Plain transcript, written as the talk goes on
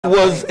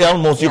was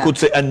almost, you could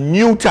say, a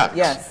new tax.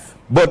 Yes.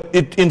 But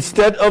it,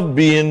 instead of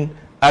being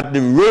at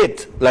the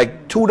rate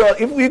like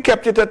 $2, if we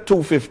kept it at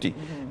 $2.50,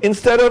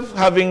 instead of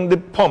having the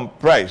pump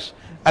price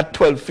at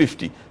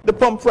 $12.50, the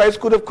pump price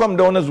could have come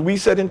down, as we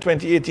said in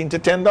 2018, to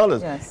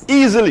 $10 yes.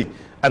 easily.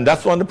 And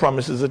that's one of the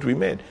promises that we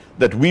made,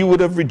 that we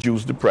would have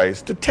reduced the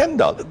price to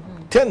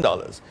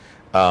 $10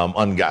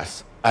 on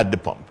gas at the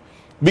pump.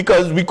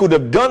 Because we could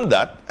have done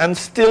that and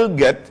still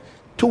get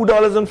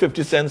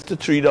 $2.50 to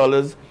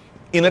 $3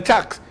 in a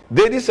tax.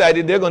 They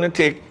decided they're going to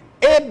take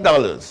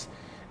 $8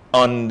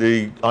 on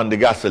the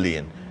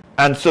gasoline.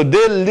 And so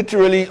they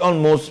literally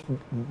almost,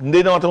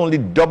 they not only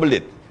double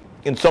it,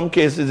 in some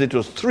cases it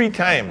was 3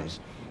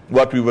 times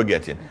what we were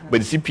getting.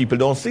 But you see, people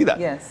don't see that.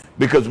 Yes.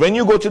 Because when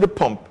you go to the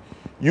pump,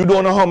 you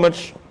don't know how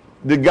much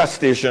the gas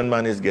station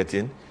man is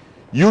getting.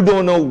 You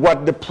don't know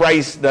what the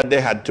price that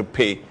they had to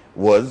pay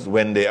was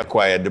when they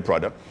acquired the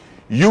product.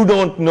 You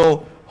don't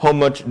know how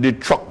much the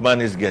truck man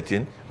is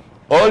getting.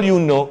 All you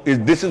know is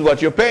this is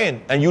what you're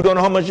paying, and you don't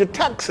know how much your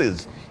tax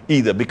is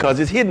either, because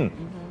it's hidden.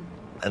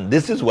 And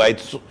this is why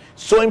it's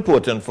so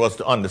important for us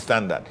to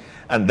understand that.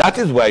 And that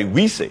is why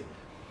we say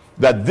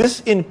that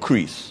this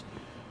increase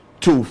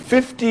to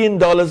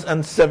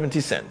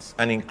 $15.70,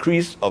 an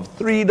increase of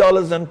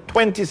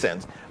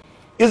 $3.20,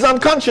 is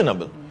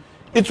unconscionable.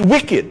 It's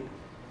wicked.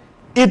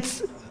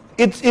 It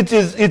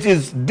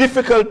is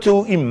difficult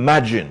to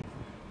imagine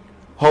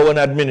how an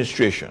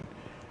administration,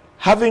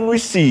 having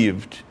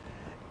received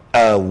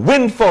a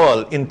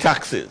windfall in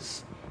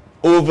taxes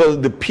over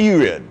the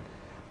period,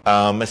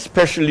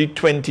 especially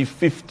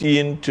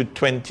 2015 to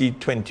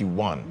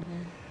 2021,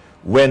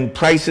 when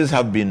prices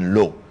have been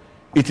low,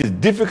 it is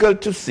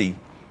difficult to see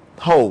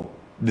how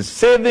the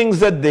savings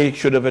that they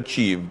should have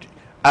achieved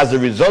as a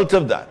result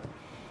of that,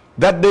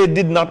 that they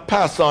did not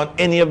pass on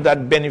any of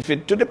that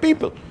benefit to the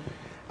people.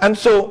 And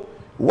so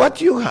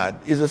what you had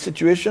is a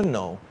situation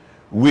now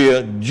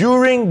where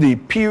during the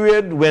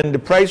period when the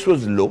price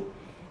was low,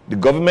 the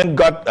government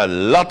got a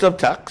lot of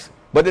tax,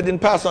 but they didn't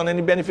pass on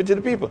any benefit to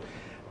the people.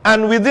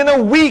 And within a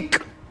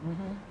week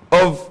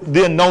of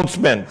the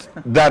announcement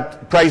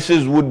that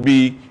prices would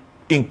be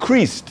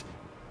increased,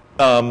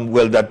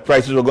 well, that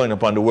prices were going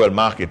up on the world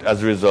market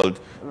as a result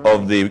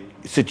of the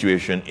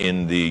situation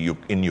in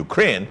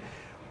Ukraine,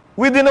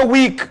 within a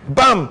week,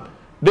 bam,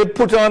 they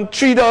put on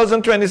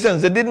 $3.20.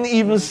 They didn't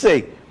even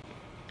say,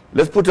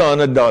 let's put on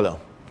 $1.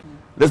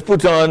 Let's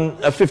put on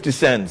 50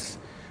 cents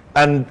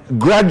and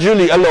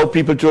gradually allow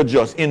people to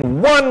adjust. In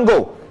one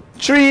go,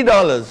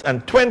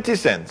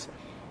 $3.20,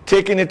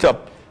 taking it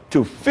up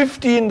to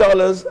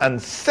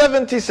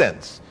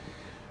 $15.70,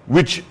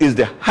 which is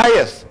the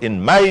highest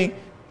in my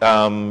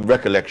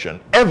recollection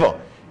ever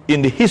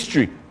in the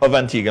history of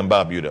Antigua and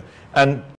Barbuda. And